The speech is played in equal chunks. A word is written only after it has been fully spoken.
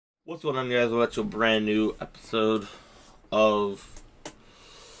What's going on, guys? Welcome to a brand new episode of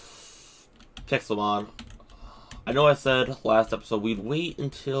Pixelmon. I know I said last episode we'd wait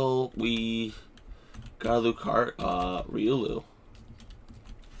until we got a new card, Riolu.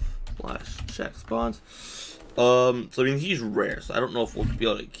 Flash check spawns. So I mean he's rare, so I don't know if we'll be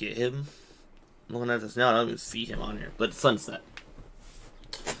able to get him. I'm looking at this now, I don't even see him on here. But it's sunset.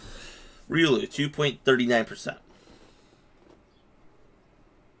 Riolu, 2.39%.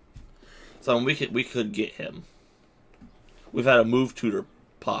 So we could get him. We've had a move tutor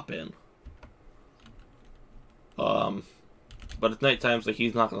pop in. But it's nighttime, so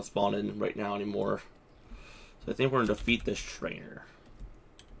he's not gonna spawn in right now anymore. So I think we're gonna defeat this trainer.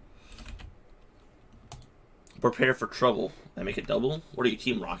 Prepare for trouble. I make it double. What are you,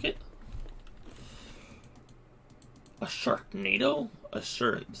 Team Rocket? A Sharknado?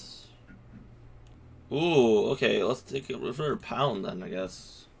 Assurance. Ooh, okay, let's take it for a pound then, I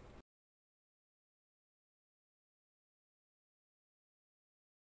guess.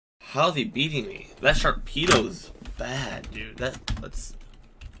 How's he beating me? That Sharpedo's bad, dude. That's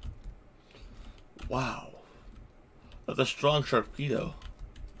wow. That's a strong Sharpedo.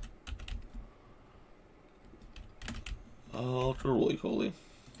 Oh, really cool.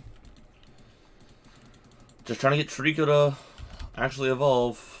 Just trying to get Trico to actually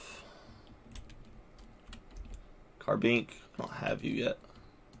evolve. Carbink, I don't have you yet.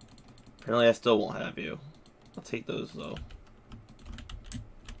 Apparently I still won't have you. I'll take those though.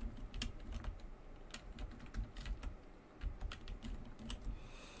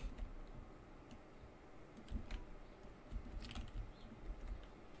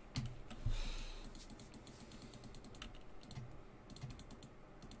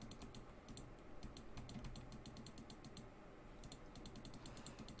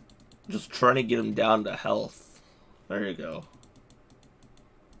 Just trying to get him down to health. There you go.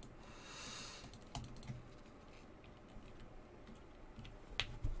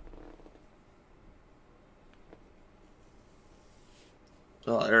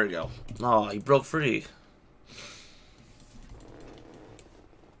 Oh, there we go. Oh, he broke free.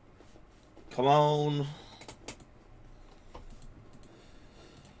 Come on.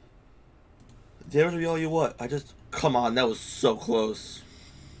 Dare to be all you what? Come on, that was so close.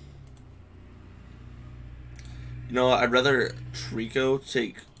 You know, I'd rather Trico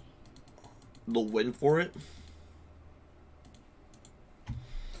take the win for it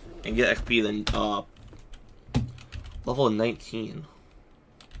and get XP than level 19.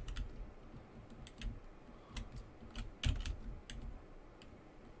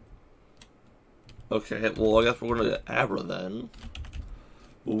 Okay, well I guess we're gonna get Abra then.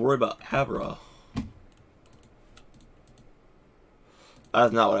 We'll worry about Abra.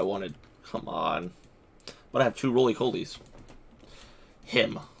 That's not what I wanted. Come on. But I have two roly-colies.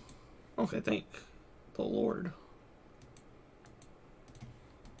 Him. Okay, thank the Lord.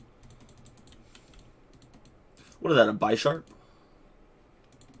 What is that, a Bisharp?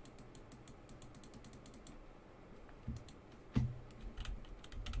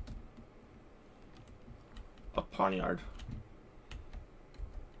 A Pawniard.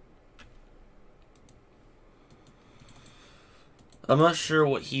 I'm not sure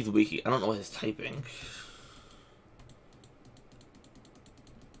what he's weak. I don't know his typing.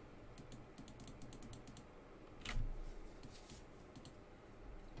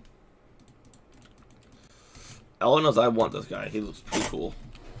 All I know is I want this guy. He looks pretty cool.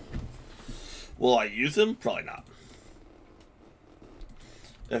 Will I use him? Probably not.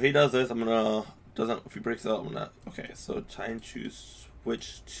 If he does this, I'm gonna... If he breaks out, I'm gonna... Okay, so time to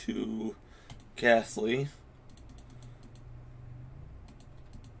switch to Ghastly.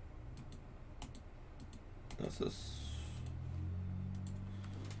 This is...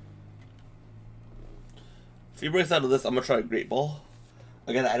 If he breaks out of this, I'm gonna try a Great Ball.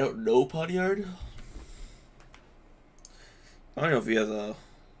 Again, I don't know Pawniard. I don't know if he has a...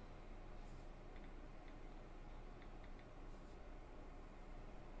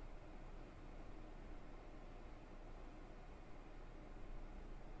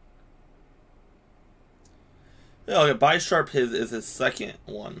 Yeah, okay, Bisharp is his second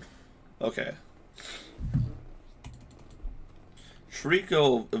one. Okay.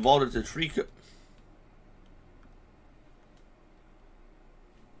 Trico evolved into Trico.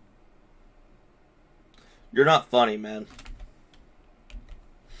 You're not funny, man.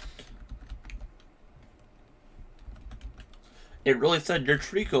 It really said your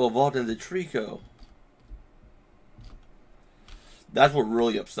Trico evolved into Trico. That's what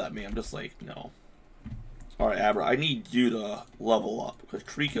really upset me. I'm just like, no. Alright, Abra, I need you to level up, because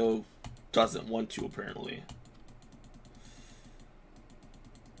Trico doesn't want to, apparently.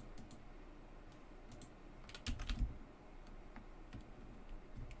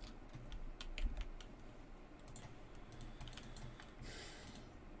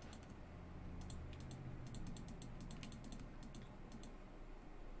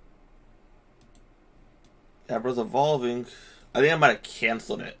 Dabra's evolving. I think I might have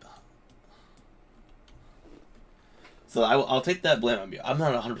canceled it. So I'll take that blame on me. I'm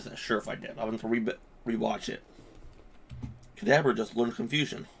not 100% sure if I did. I'm going to rewatch it. Kadabra just learned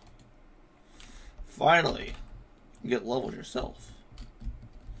confusion. Finally, you get levels yourself.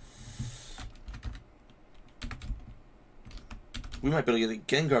 We might be able to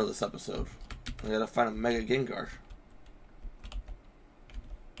get a Gengar this episode. I gotta find a Mega Gengar.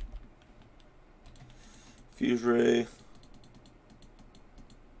 Fuse Ray.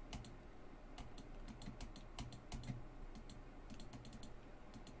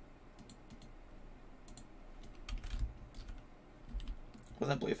 Was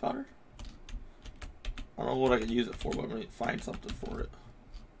that Blade Powder? I don't know what I could use it for, but I'm gonna find something for it.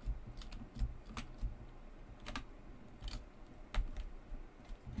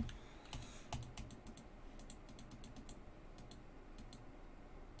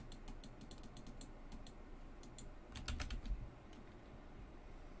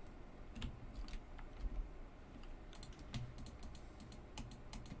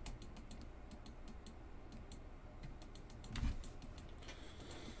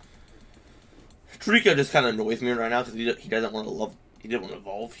 Trico just kind of annoys me right now because he doesn't want to love. He didn't want to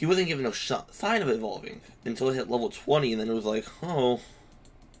evolve. He wasn't given no sign of evolving until it hit level 20, and then it was like, oh,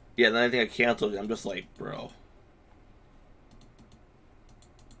 yeah. Then I think I canceled it. I'm just like, bro.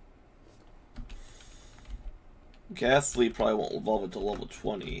 Ghastly probably won't evolve until level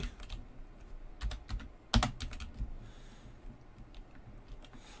 20.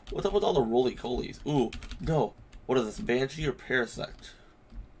 What's up with all the roly-colies? Ooh, no. What is this, Banshee or Parasect?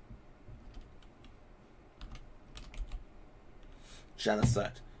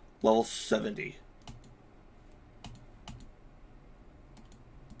 Genesect. Level 70.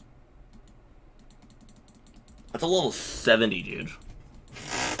 That's a level 70, dude.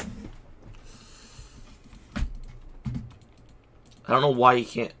 I don't know why he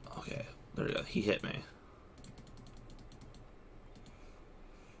can't... Okay, there we go. He hit me.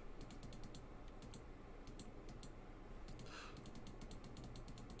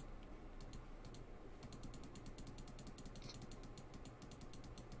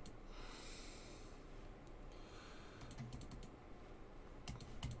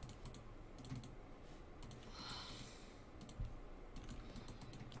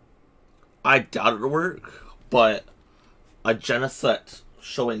 I doubt it'll work, but a Genesect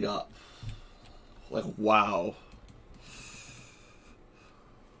showing up. Like, wow.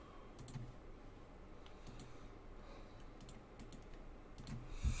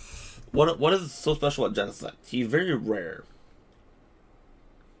 What is so special about Genesect? He's very rare.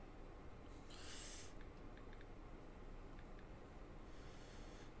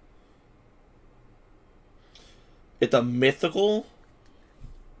 It's a mythical.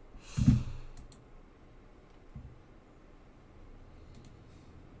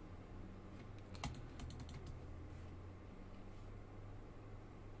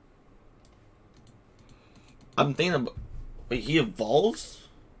 I'm thinking about... Wait, he evolves?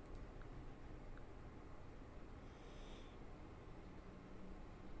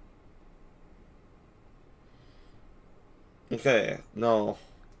 Okay, no.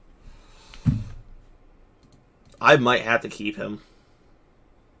 I might have to keep him.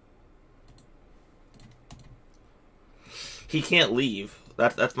 He can't leave.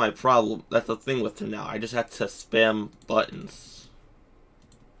 That's my problem. That's the thing with him now. I just have to spam buttons.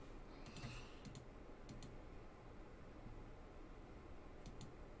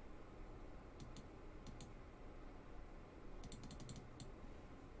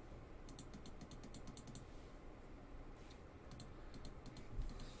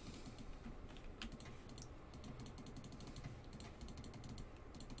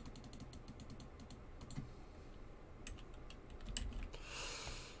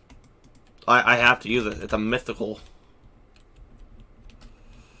 I have to use it. It's a mythical.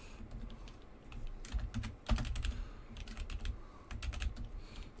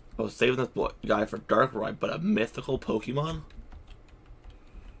 I was saving this guy for Darkrai, but a mythical Pokemon?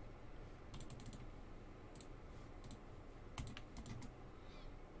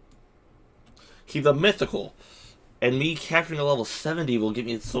 He's a mythical. And me capturing a level 70 will give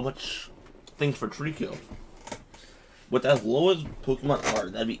me so much things for Trico. With as low as Pokemon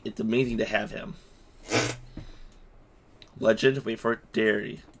are, it's amazing to have him. Legend, wait for it,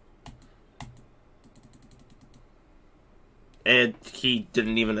 Dairy. And he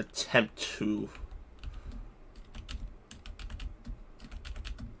didn't even attempt to.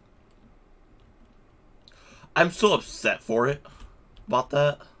 I'm so upset for it. About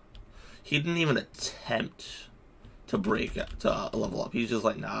that. He didn't even attempt to level up. He's just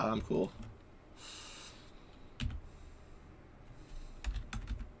like, nah, I'm cool.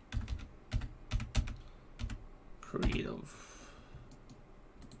 creative.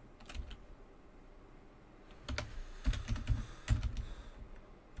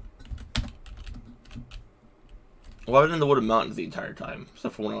 Well, I've been in the Wooded Mountains the entire time,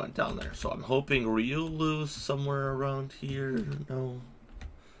 except for when I went down there. So I'm hoping Riolu's somewhere around here. No.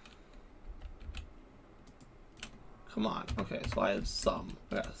 Come on. Okay, so I have some.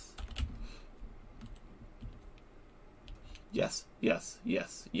 Yes. Yes, yes,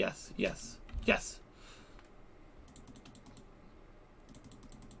 yes, yes, yes, yes.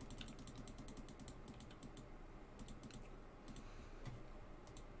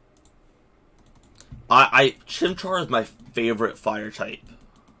 Chimchar is my favorite fire type.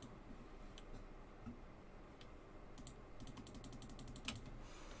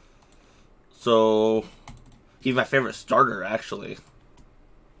 So, he's my favorite starter, actually.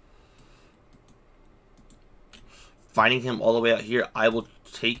 Finding him all the way out here, I will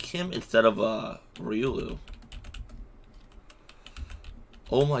take him instead of Riolu.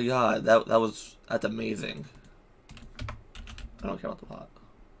 Oh my god, that's amazing. I don't care about the pot.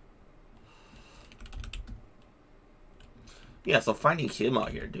 Yeah, so finding him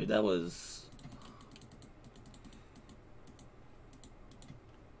out here, dude, that was...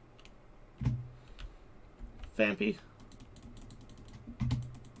 Vampy.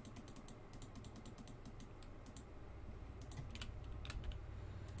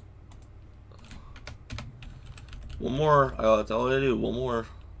 One more. That's all I do. One more.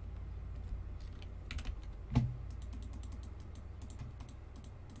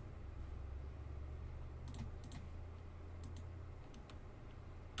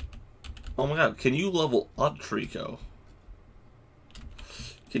 Oh my god, can you level up Trico?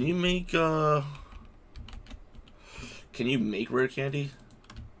 Can you make rare candy?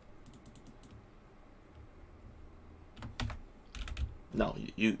 No,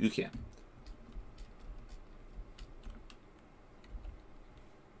 you can't.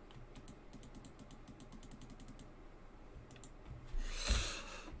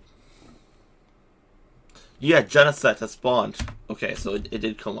 Yeah, Genesect has spawned. Okay, so it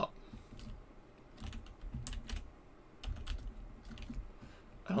did come up.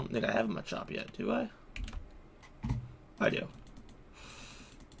 I don't think I have him at shop yet, do I? I do.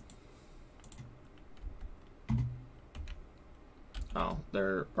 Oh,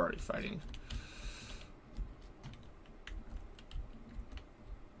 they're already fighting.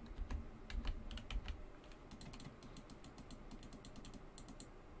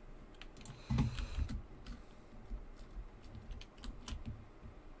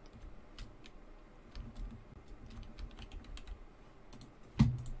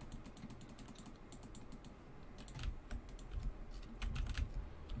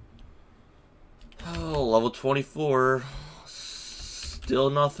 Oh, level 24. Still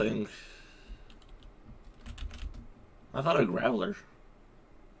nothing. I thought a Graveler.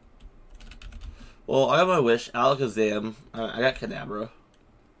 Well, I got my wish. Alakazam. I got Kadabra.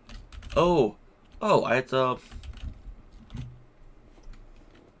 Oh, I had to...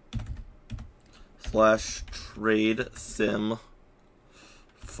 / trade sim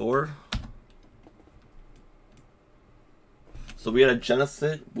 4. So we had a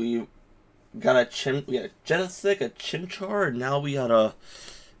Genesect. We got a Genesect, a Chimchar, and now we got a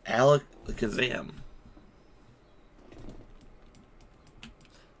Alakazam.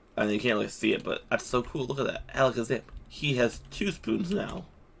 I mean, you can't really see it, but that's so cool. Look at that. Alakazam. He has 2 spoons now.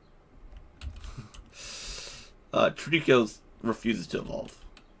 Trico refuses to evolve.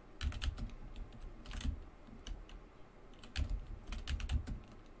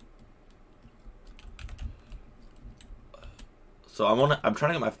 So I'm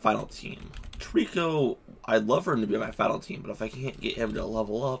trying to get my final team. Trico, I'd love for him to be my final team, but if I can't get him to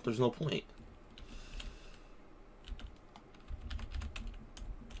level up, there's no point.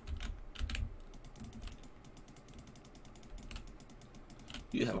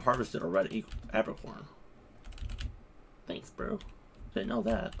 You have harvested a red apricorn. Thanks, bro. Didn't know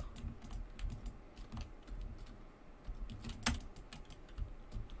that.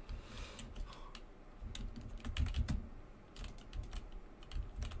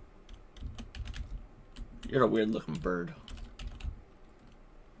 You're a weird looking bird.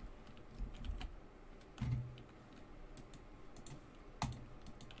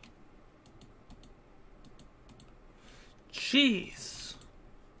 Jeez.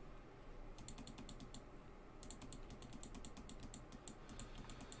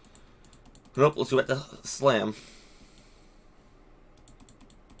 Nope, let's go back to Slam.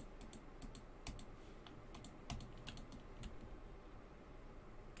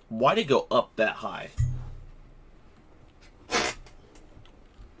 Why'd it go up that high?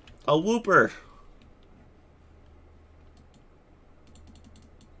 A Wooper.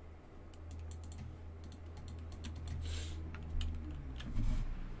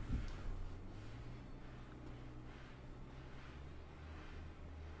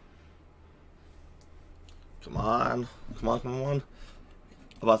 Come on. Come on, come on.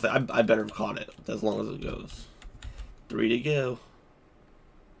 I'm about to say, I better have caught it as long as it goes. 3 to go.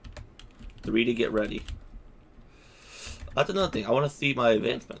 3 to get ready. That's another thing. I want to see my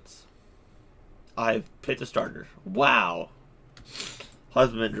advancements. I've picked a starter. Wow.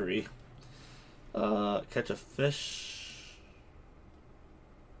 Husbandry. Catch a fish.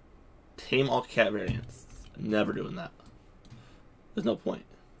 Tame all cat variants. Never doing that. There's no point.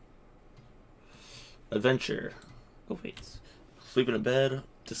 Adventure. Oh wait. Sleep in a bed.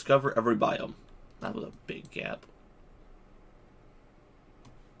 Discover every biome. That was a big gap.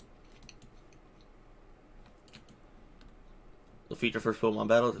 Defeat your first Pokemon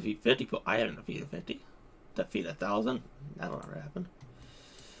battle. Defeat 50. I haven't defeated 50. Defeat 1,000. That'll never happen.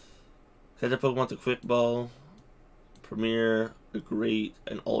 Catch a Pokemon to Quick Ball. Premier, the Great,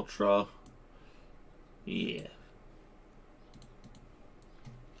 and Ultra. Yeah.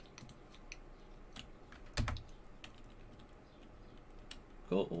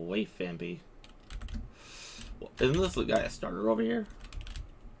 Go away, Famby. Well, isn't this the guy a starter over here?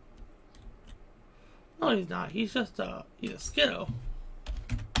 No, he's not. He's just he's a Skiddo.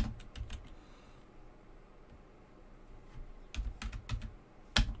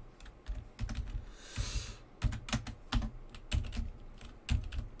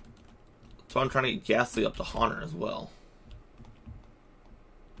 So I'm trying to get Ghastly up to Haunter as well.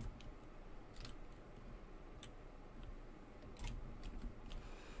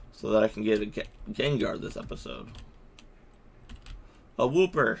 So that I can get a Gengar this episode. A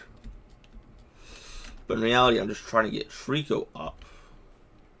Wooper. But in reality, I'm just trying to get Trico up.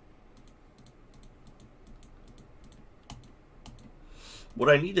 What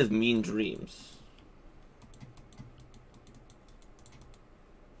I need is Mean Dreams.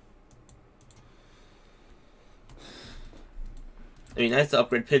 I mean, nice to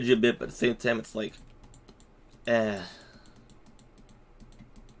upgrade Pidgey a bit, but at the same time, it's like, eh.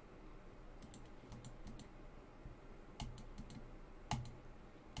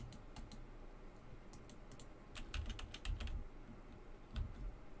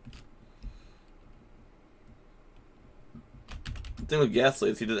 The thing with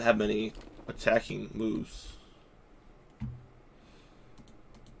Ghastly is he doesn't have many attacking moves.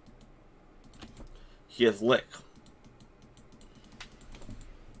 He has Lick.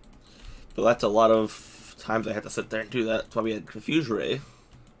 But that's a lot of times I have to sit there and do that. That's why we had Confuse Ray.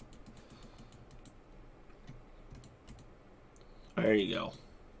 There you go.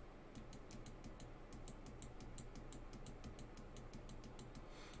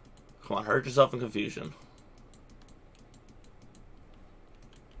 Come on, hurt yourself in confusion.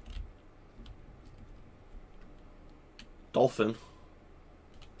 Dolphin.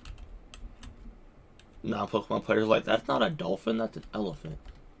 Non-Pokemon players like, that's not a dolphin, that's an elephant.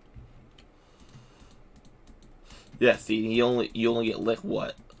 Yeah, see, you only get Lick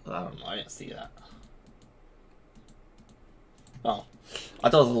what? I don't know, I didn't see that. Oh. I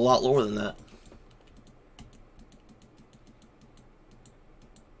thought it was a lot lower than that.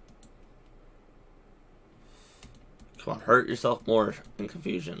 Come on, hurt yourself more in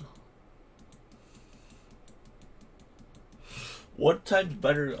confusion. What type's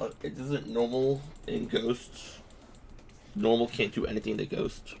better? Isn't normal in Ghost? Normal can't do anything to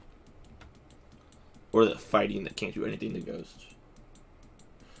Ghost. Or is it fighting that can't do anything to Ghost?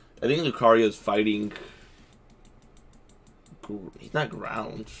 I think Lucario's fighting. He's not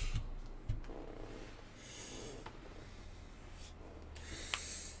ground.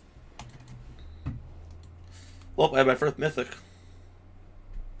 Well, I have my first Mythic.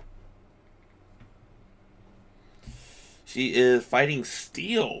 She is fighting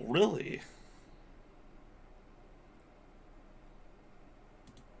Steel, really?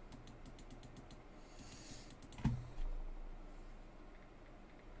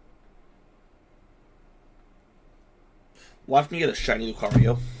 Watch me get a shiny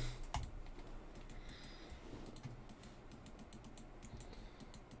Lucario.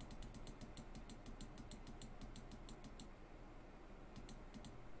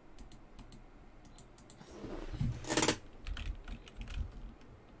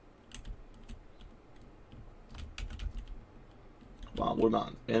 Wow, we're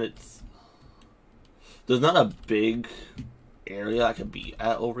not, and there's not a big area I could be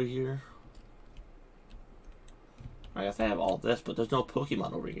at over here. I guess I have all this, but there's no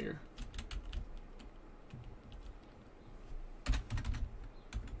Pokemon over here.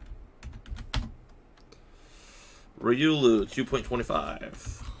 Riolu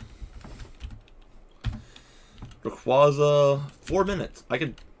 2.25. Rayquaza 4 minutes. I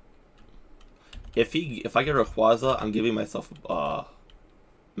could. If I get Rayquaza, I'm giving myself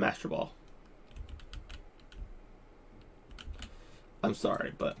Master Ball. I'm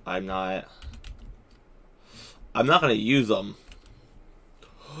sorry, but I'm not gonna use them.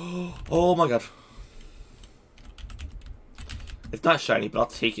 Oh my god. It's not shiny, but I'll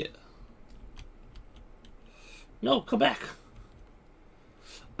take it. No, come back.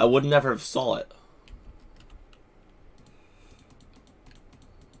 I would never have saw it.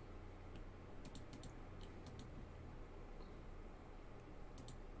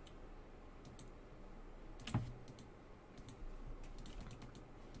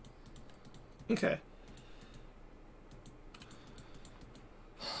 Okay.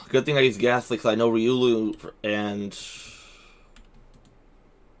 Good thing I use Ghastly because I know Riolu and...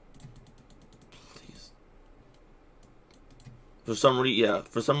 Please. For some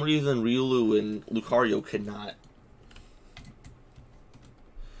reason Riolu and Lucario cannot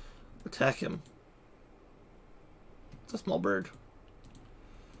attack him. It's a small bird.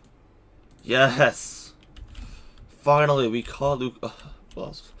 Yes! Finally, we caught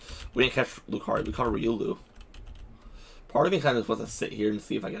well, we didn't catch Lucario, we caught Riolu. Part of me kind of wants to sit here and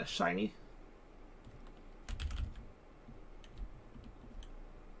see if I get a shiny.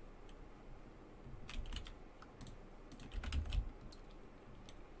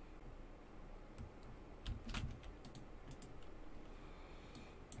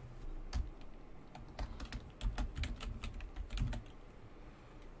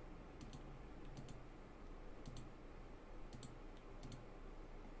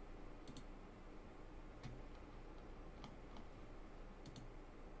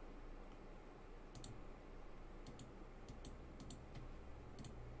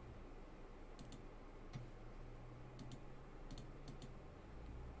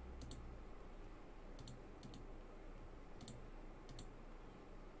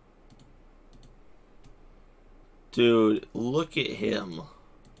 Dude, look at him.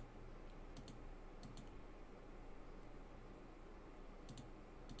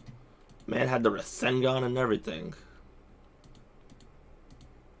 Man had the Rasengan and everything.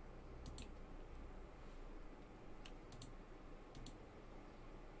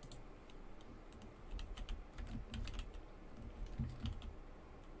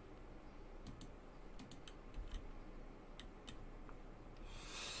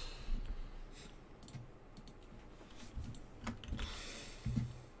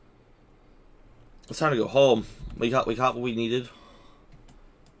 It's time to go home. We got what we needed.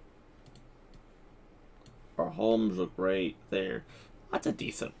 Our homes look right there. That's a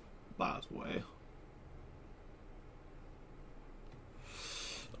decent way.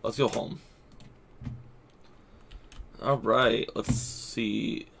 Let's go home. Alright, let's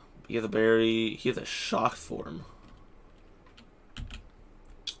see. He has a berry. He has a shock form.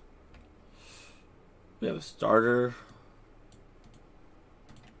 We have a starter.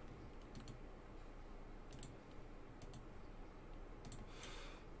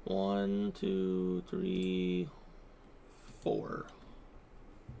 One, two, three, four.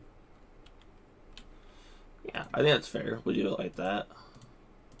 Yeah, I think that's fair. We'll do it like that.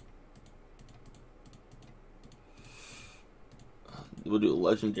 We'll do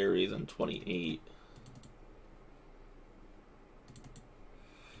legendaries on 28.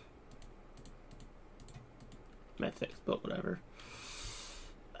 Mythic, but whatever.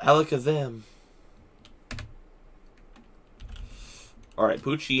 Alakazam. Alright,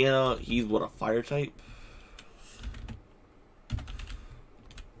 Poochyena, he's what, a fire type?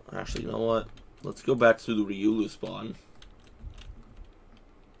 Actually, you know what? Let's go back to the Riolu spawn.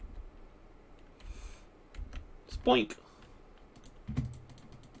 Spoink.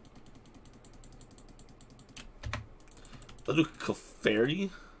 Let's do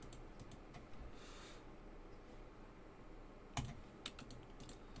Clefairy.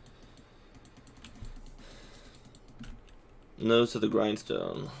 Nose to the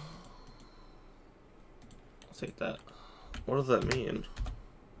grindstone. I'll take that. What does that mean?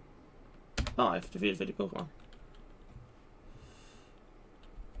 Oh, I've defeated 50 Pokemon.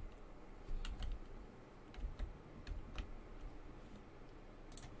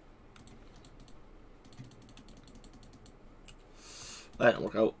 That didn't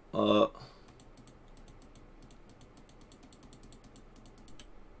work out.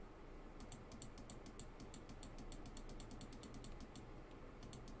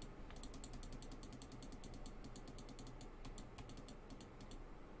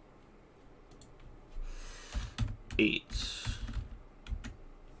 8.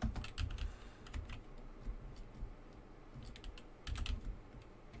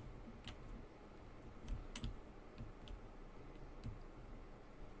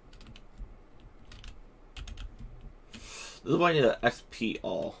 This is why I need an XP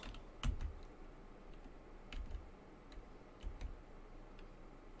all.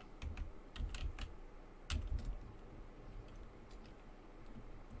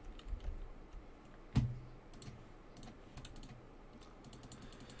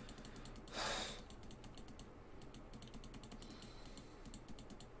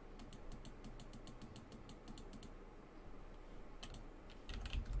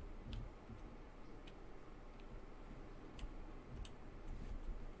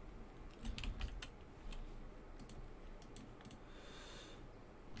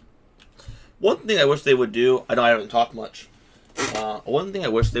 One thing I wish they would do, I know I haven't talked much. One thing I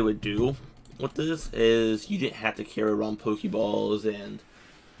wish they would do with this is you didn't have to carry around Pokeballs and,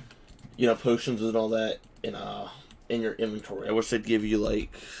 you know, potions and all that in your inventory. I wish they'd give you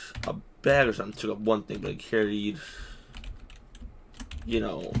like a bag or something. Took up one thing, but it carried, you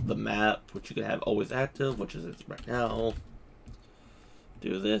know, the map, which you can have always active, which is it right now.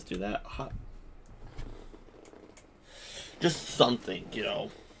 Do this, do that. Just something, you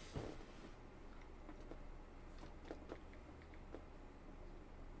know.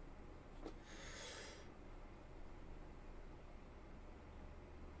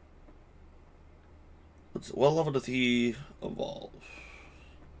 What level does he evolve?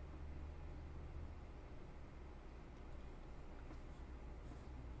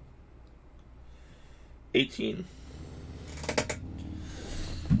 $18.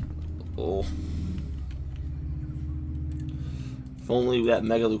 Oh. If only that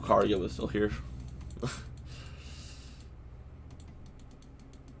Mega Lucario was still here.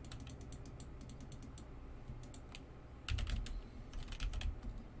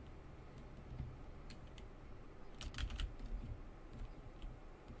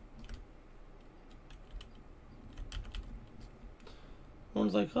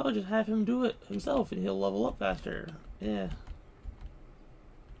 One's like, oh, just have him do it himself and he'll level up faster. Yeah.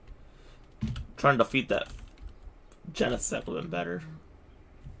 Trying to defeat that Genesect would have been better.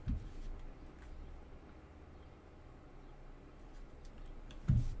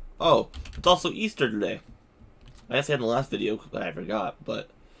 Oh, it's also Easter today. I guess I had in the last video, but I forgot. But,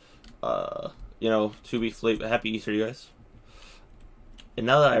 you know, 2 weeks late, but happy Easter, you guys. And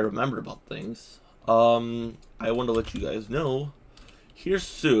now that I remembered about things, I want to let you guys know, here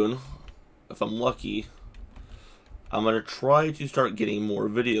soon, if I'm lucky, I'm going to try to start getting more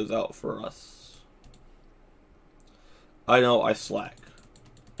videos out for us. I know I slack,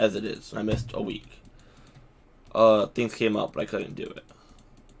 as it is. I missed a week. Things came up, but I couldn't do it.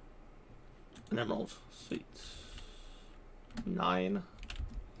 An emerald. Sweet. 9.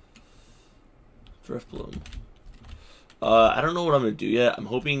 Drift Bloom. I don't know what I'm going to do yet. I'm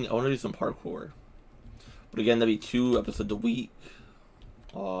hoping, I want to do some parkour. But again, that'd be 2 episodes a week.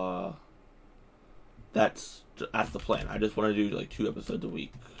 That's the plan. I just want to do like 2 episodes a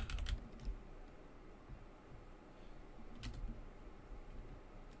week.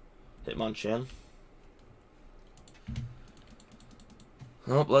 Hitmonchan.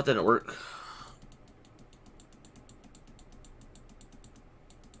 Oh, well, that didn't work.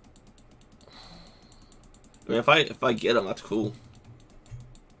 I mean, if I get him, that's cool.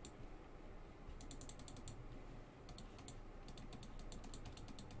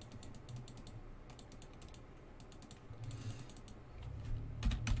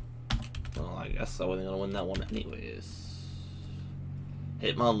 Well, I guess I wasn't gonna win that one anyways.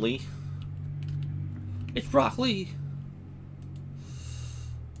 Hitmonlee. It's Rock Lee.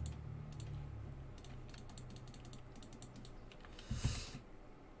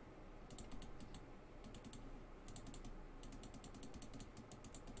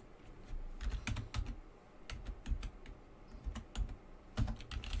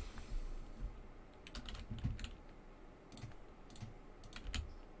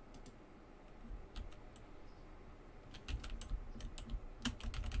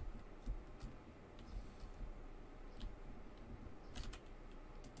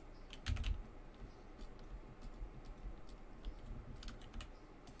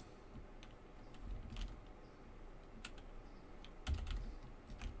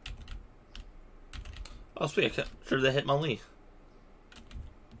 Oh, sweet, I captured the Hitmonlee.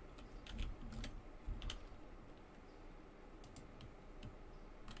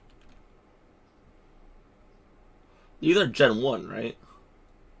 These are Gen 1, right?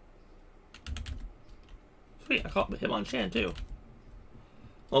 Sweet, I caught the Hitmonchan too.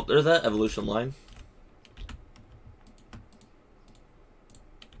 Oh, there's that evolution line.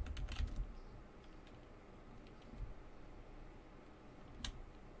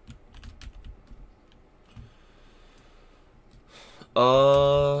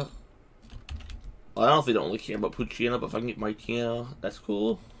 I honestly don't really care about Poochyena, but if I can get Mythic, that's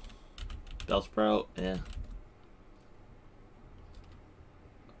cool. Bellsprout, yeah.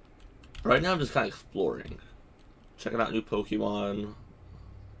 Right now I'm just kind of exploring. Checking out new Pokemon.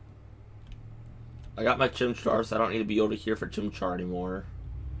 I got my Chimchar, so I don't need to be over here for Chimchar anymore.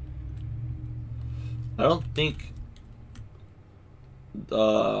 I don't think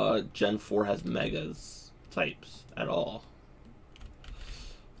Gen 4 has Megas types at all.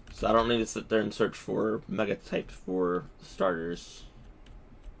 So I don't need to sit there and search for Mega types for starters.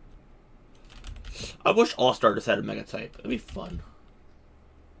 I wish all starters had a Mega type. It'd be fun.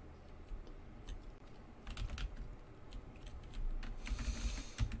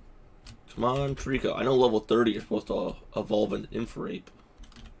 Come on, Trico. I know level 30 you're supposed to evolve an Infrape.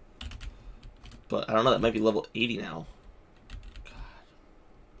 But I don't know, that might be level 80 now. God.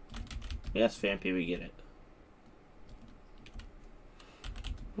 Yes, Fampy, we get it.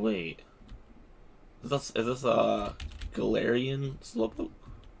 Wait. Is this a Galarian Slowpoke?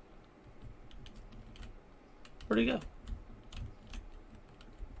 Where'd he go?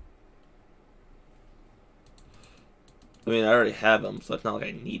 I mean, I already have him, so it's not like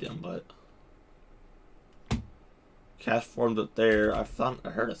I need him, but... Cast formed up there. I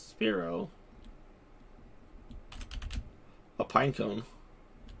heard a Spearow. A Pinecone.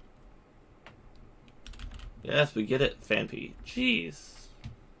 Yes, we get it, Fampy. Jeez.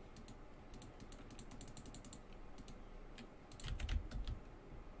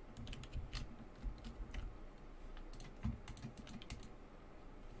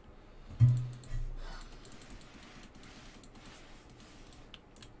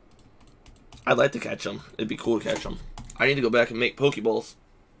 I'd like to catch them. It'd be cool to catch them. I need to go back and make Pokeballs.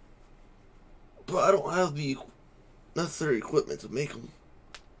 But I don't have the necessary equipment to make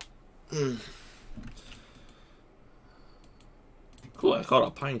them. Cool, I caught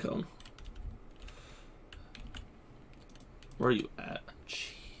a Pinecone. Where are you at?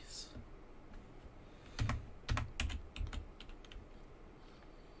 Jeez.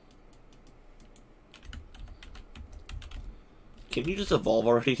 Can you just evolve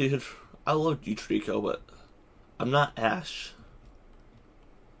already, dude? I love you, Trico, but I'm not Ash.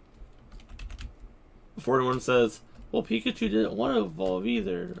 Before anyone says, well, Pikachu didn't want to evolve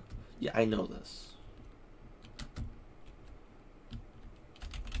either. Yeah, I know this.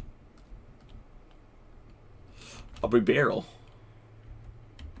 Aubrey Barrel.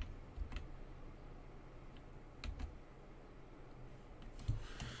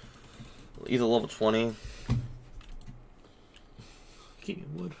 Either level 20. Give me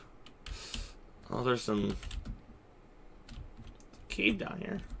wood. Oh, there's some cave down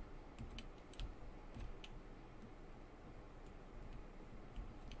here.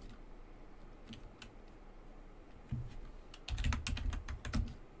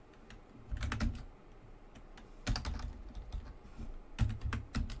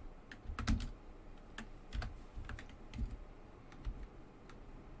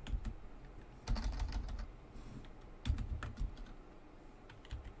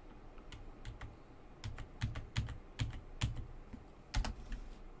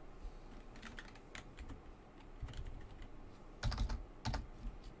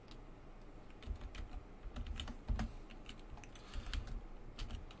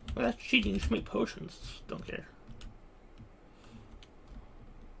 Well, that's cheating. You should make potions. Don't care.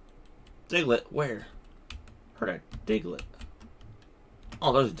 Diglett, where? Heard a Diglett.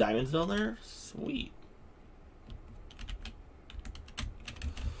 Oh, there's diamonds down there? Sweet.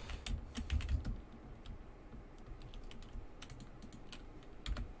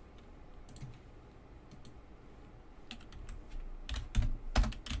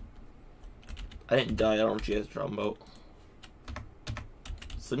 I didn't die. I don't know if she has a drum boat.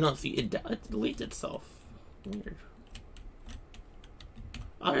 So no, see, it deletes itself. Weird.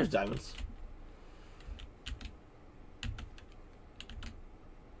 Oh, there's diamonds.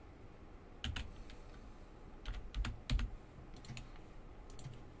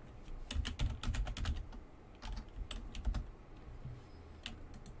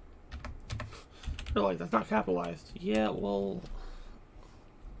 They're like, that's not capitalized. Yeah, well,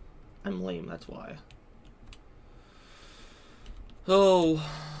 I'm lame, that's why. Oh.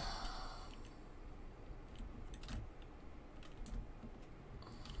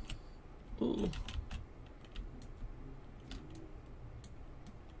 Ooh.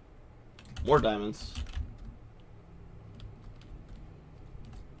 More diamonds.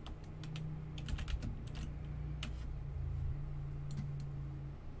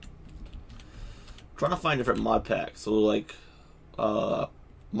 Trying to find different mod packs. So like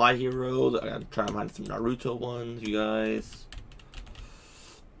My Hero, I'm trying to find some Naruto ones, you guys.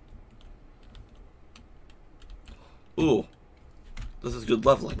 Ooh, this is good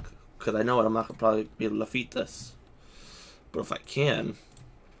leveling, because I know I'm not going to probably be able to defeat this. But if I can...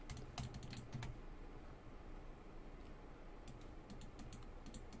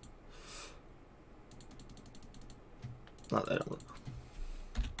 Not that it'll work.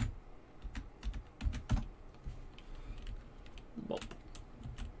 Bump.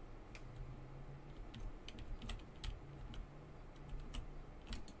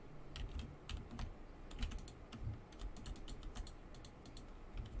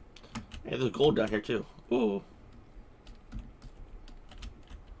 Hey, there's gold down here too. Ooh.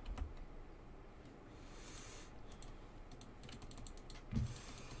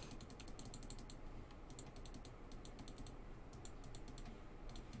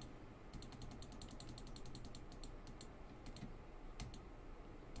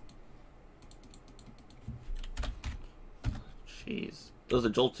 Jeez. That was a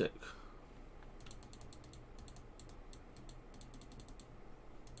Joltik.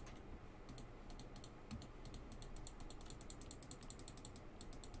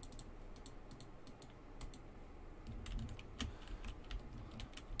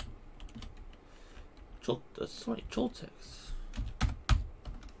 That's so many Joltiks.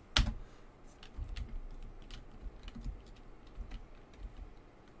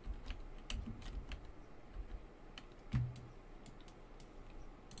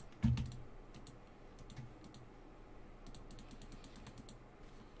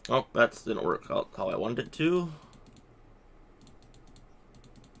 Oh, that didn't work out how I wanted it to.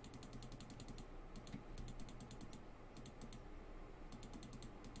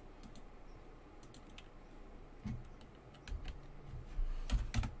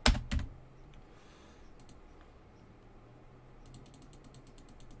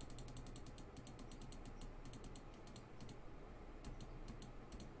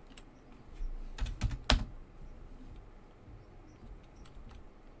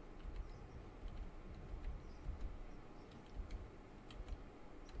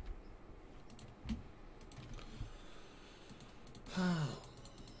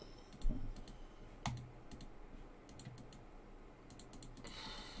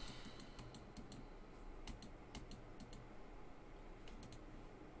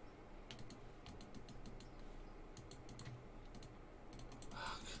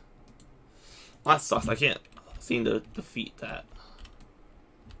 That sucks. I can't seem to defeat that.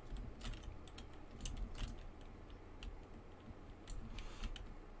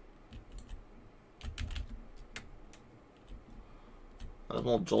 There's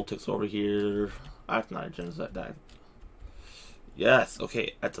more Joltiks over here. Arachnigens that. Yes,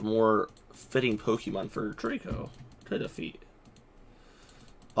 okay. That's a more fitting Pokemon for Draco to defeat.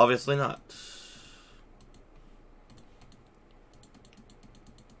 Obviously not.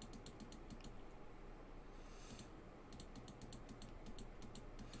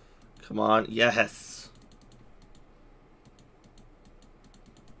 Come on, yes.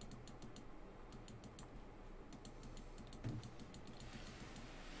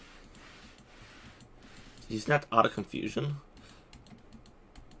 He's not out of confusion.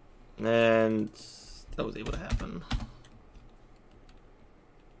 And that was able to happen.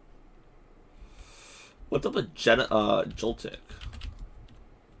 What's up with Joltik?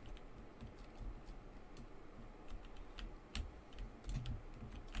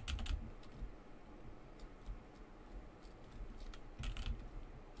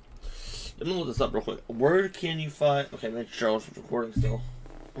 Let me look this up real quick. Where can you find... Okay, make sure I was recording still.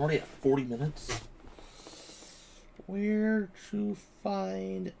 I'm already at 40 minutes. Where to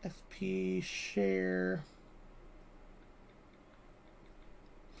find FP share?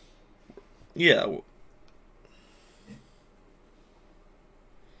 Yeah.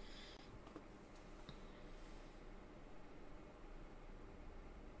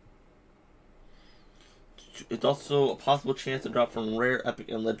 It's also a possible chance to drop from rare, epic,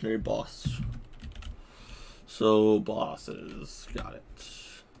 and legendary boss. So, bosses. Got it.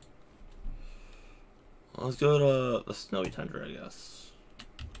 Let's go to the Snowy Tundra, I guess.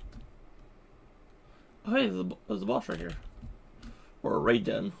 Oh, hey, there's a boss right here. Or a raid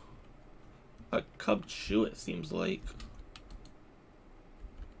den. A Cub Chew, it seems like.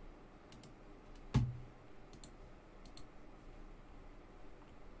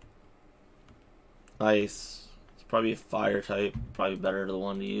 Nice. It's probably a fire type. Probably better the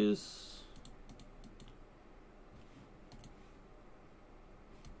one to use.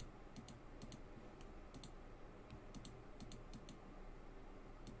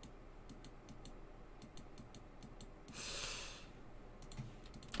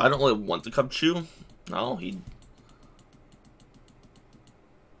 I don't really want the Cub Chew. No, he...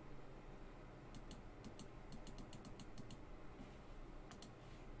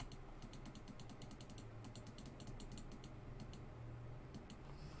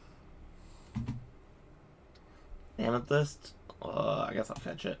 Amethyst? I guess I'll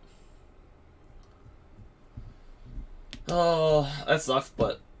catch it. Oh, that sucks,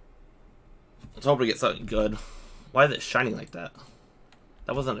 but... Let's hope we get something good. Why is it shining like that?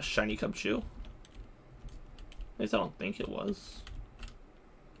 That wasn't a shiny Cub Chew. At least I don't think it was.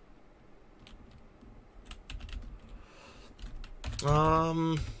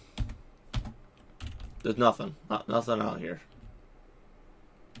 There's nothing. Nothing out here.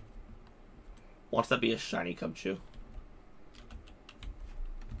 Wants that be a shiny Cub Chew?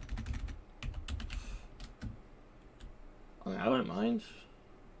 I mean, I wouldn't mind.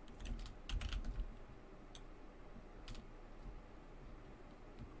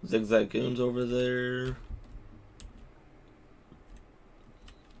 Zigzag Goons over there.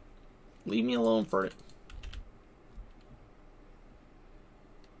 Leave me alone for it.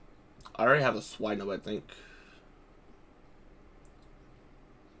 I already have a Swinub, I think.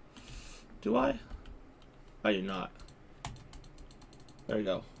 Do I? I do not. There you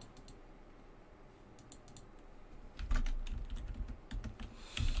go.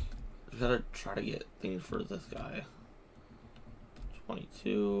 I gotta try to get things for this guy.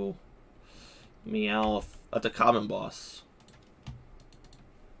 22. Meowth. That's a common boss.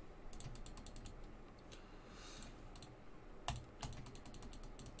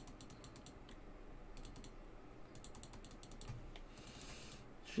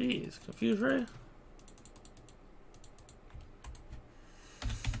 Jeez, Confuse Ray?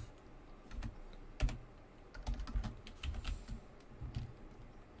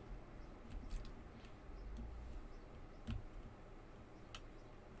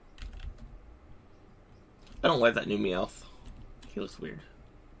 I don't like that new Meowth. He looks weird.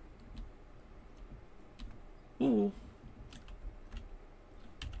 Ooh.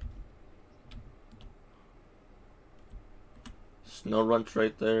 Snow Runch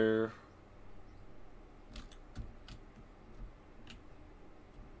right there.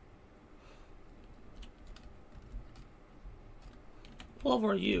 What level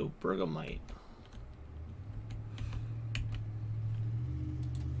are you, Bergamite?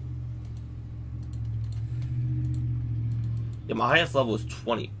 Yeah, my highest level is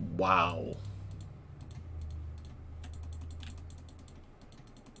 20. Wow.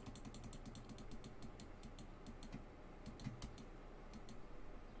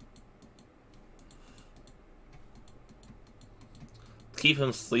 Keep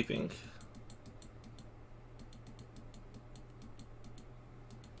him sleeping.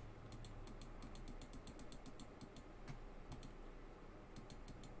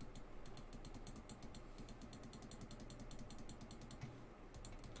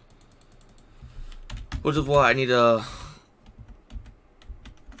 Which is why I need to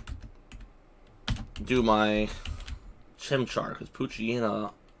do my Chimchar, because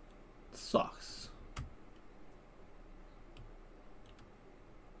Poochyena sucks.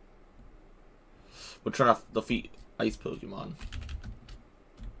 We're trying to defeat Ice Pokemon.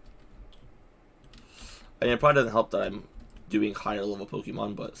 I mean, it probably doesn't help that I'm doing higher level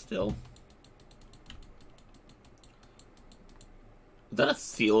Pokemon, but still. Is that a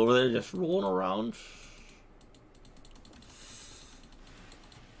seal over there just rolling around?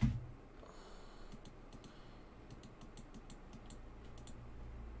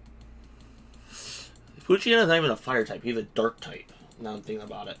 Poochyena is not even a fire type, he's a dark type. Now I'm thinking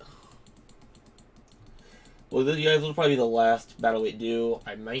about it. Well, this, you guys, will probably be the last battle we do.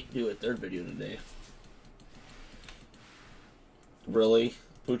 I might do a third video today. Really?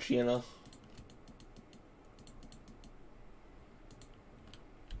 Poochyena?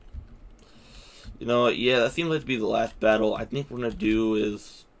 You know what, yeah, that seems like to be the last battle. I think we're gonna do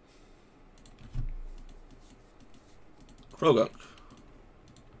is Krogunk.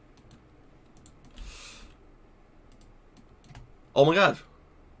 Oh my god.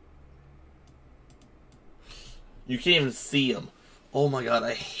 You can't even see him. Oh my god,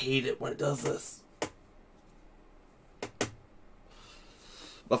 I hate it when it does this.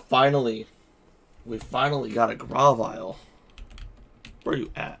 But finally, we finally got a Gravile. Where are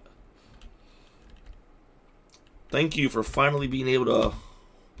you at? Thank you for finally being able to...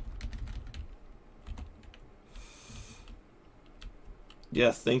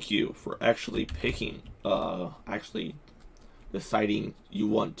 Yes, thank you for actually picking, actually deciding you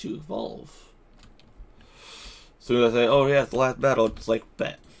want to evolve. As soon as I say, oh yeah, it's the last battle, it's like,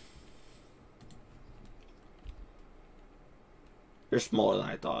 bet. You're smaller than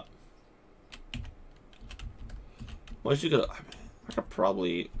I thought. Why should you go? I could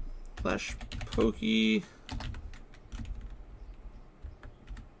probably Flash Pokey.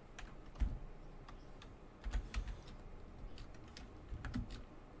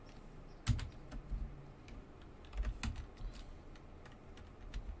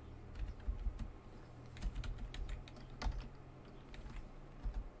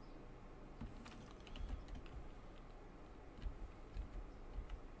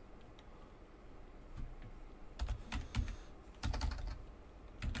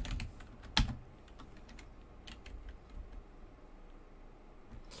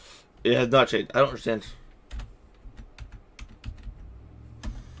 It has not changed. I don't understand.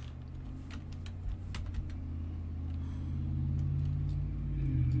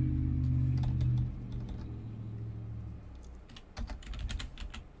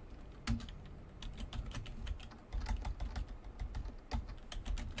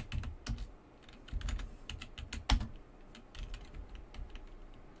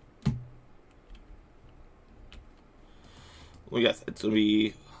 Well, yes, it's gonna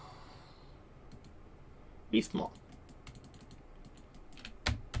be small.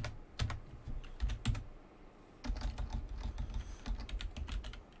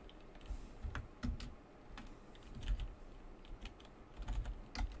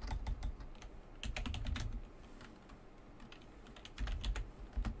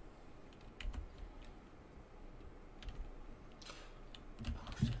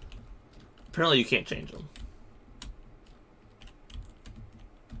 Apparently, you can't change them.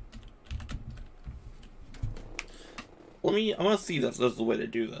 I want to see if there's a way to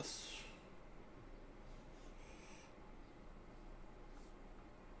do this.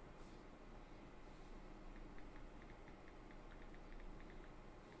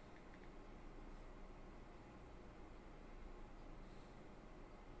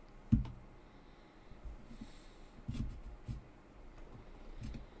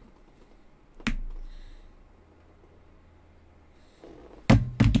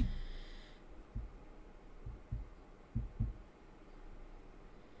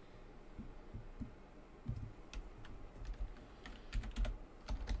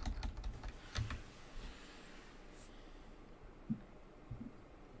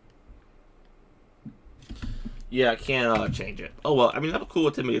 Yeah, I can't change it. Oh well, I mean, I'm cool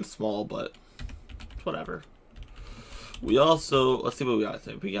with it being small, but it's whatever. We also, let's see what we got.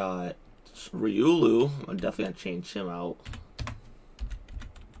 We got Ryulu. I'm definitely gonna change him out.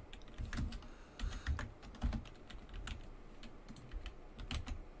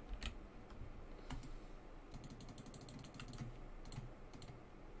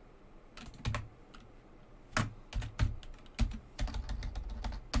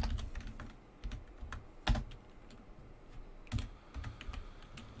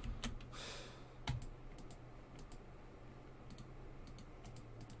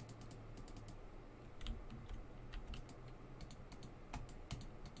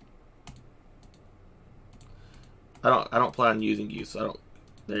 I don't plan on using you, so I don't.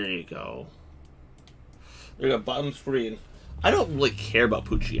 There you go. There you go, bottom screen. I don't really care about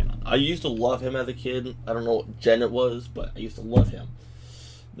Poochyena. I used to love him as a kid. I don't know what gen it was, but I used to love him.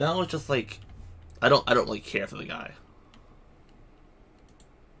 Now it's just like I don't really care for the guy.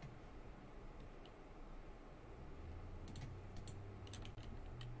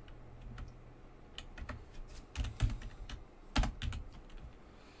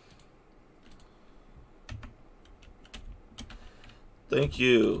 Thank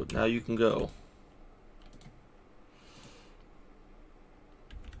you. Now you can go.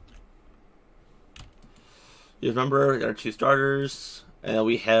 You remember, we got our 2 starters, and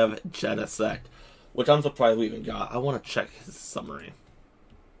we have Genesect, which I'm surprised we even got. I want to check his summary.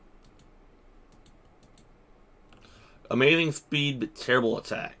 Amazing speed, but terrible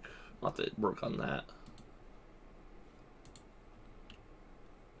attack. I'll have to work on that.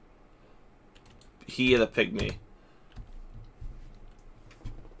 He is a pygmy.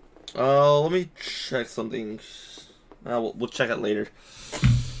 Let me check something. We'll check it later.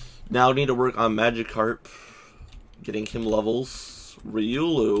 Now I need to work on Magikarp. Getting him levels.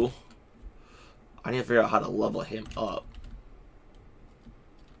 Ryulu. I need to figure out how to level him up.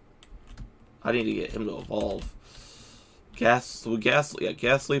 I need to get him to evolve. Ghastly,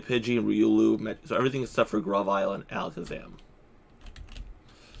 Pidgey, Ryulu. So everything except for Gravile and Alakazam.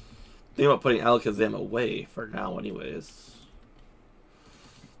 Think about putting Alakazam away for now, anyways.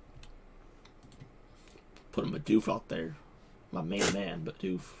 Put a Bidoof out there. My main man,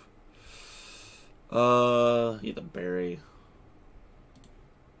 Bidoof. Need a berry.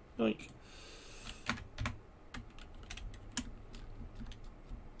 Yoink.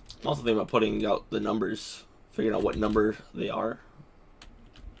 I'm also thinking about putting out the numbers. Figuring out what number they are.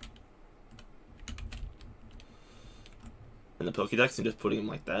 In the Pokédex and just putting them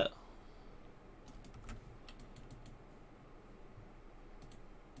like that.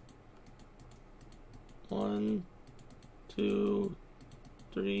 One, 2,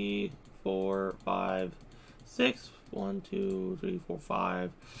 3, 4, 5, 6. 1, 2, 3, 4,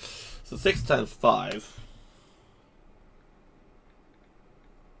 5. So 6 times 5.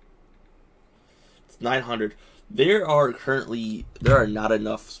 It's 900. There are not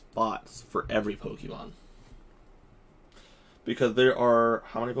enough spots for every Pokemon. Because there are,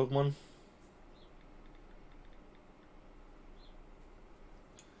 how many Pokemon?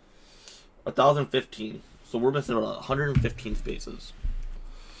 A 1,015. So we're missing about 115 spaces.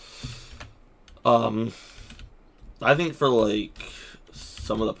 I think for like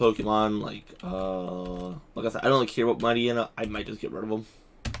some of the Pokemon, like I said, I don't really care about Mightyena. I might just get rid of them.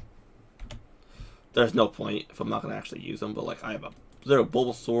 There's no point if I'm not gonna actually use them. But like I have a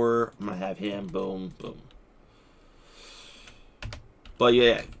Bulbasaur, I'm gonna have him. Boom, boom. But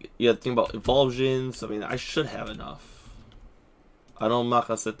yeah, think about Evolsions. I mean, I should have enough. I'm not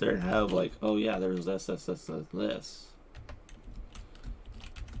gonna sit there and have like, oh yeah, there's this.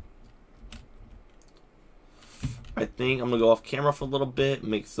 I think I'm gonna go off camera for a little bit,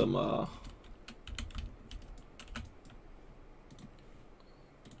 make some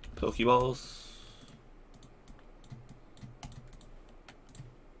Pokeballs.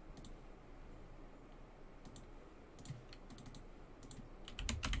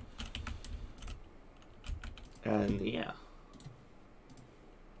 And yeah.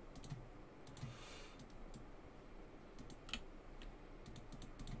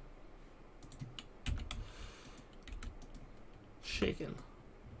 Shaken.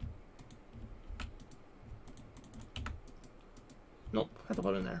 Nope, had to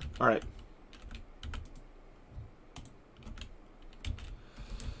put it in there. Alright.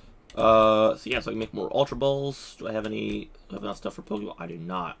 So yeah, so I can make more Ultra Balls. Do I have enough stuff for Pokeball? I do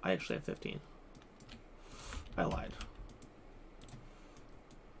not. I actually have 15. I lied.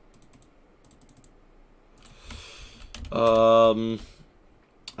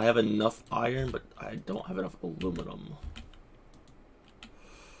 I have enough iron, but I don't have enough aluminum.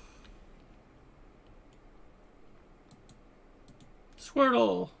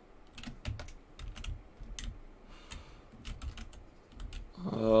 Squirtle!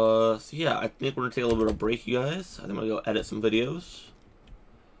 So yeah, I think we're gonna take a little bit of a break, you guys. I think I'm gonna go edit some videos.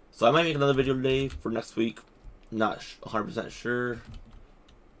 So I might make another video today for next week. Not 100% sure.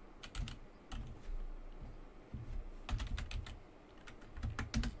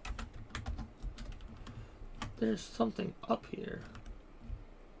 There's something up here.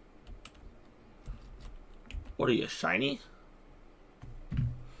 What are you, shiny?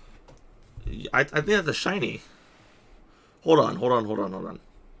 I think that's a shiny. Hold on.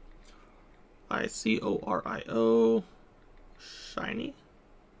 ICORIO. Shiny?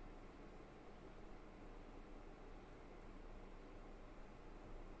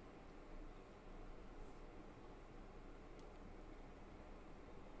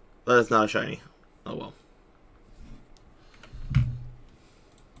 That is not a shiny. Oh well.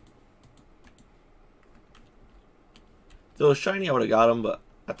 If it was shiny, I would have got him, but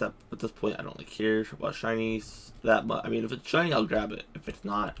at this point, I don't really care about shinies that much. I mean, if it's shiny, I'll grab it. If it's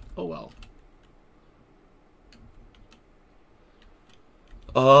not, oh well.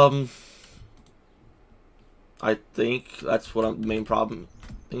 I think that's what the main problem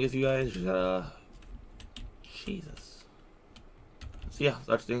thing is, you guys. You gotta, Jesus. So yeah,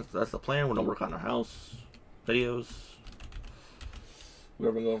 that's the plan. We're gonna work on our house videos.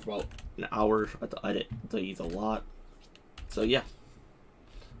 We've been going for about an hour at the edit these a lot. So yeah.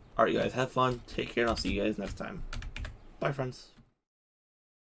 Alright, you guys, have fun. Take care, and I'll see you guys next time. Bye, friends.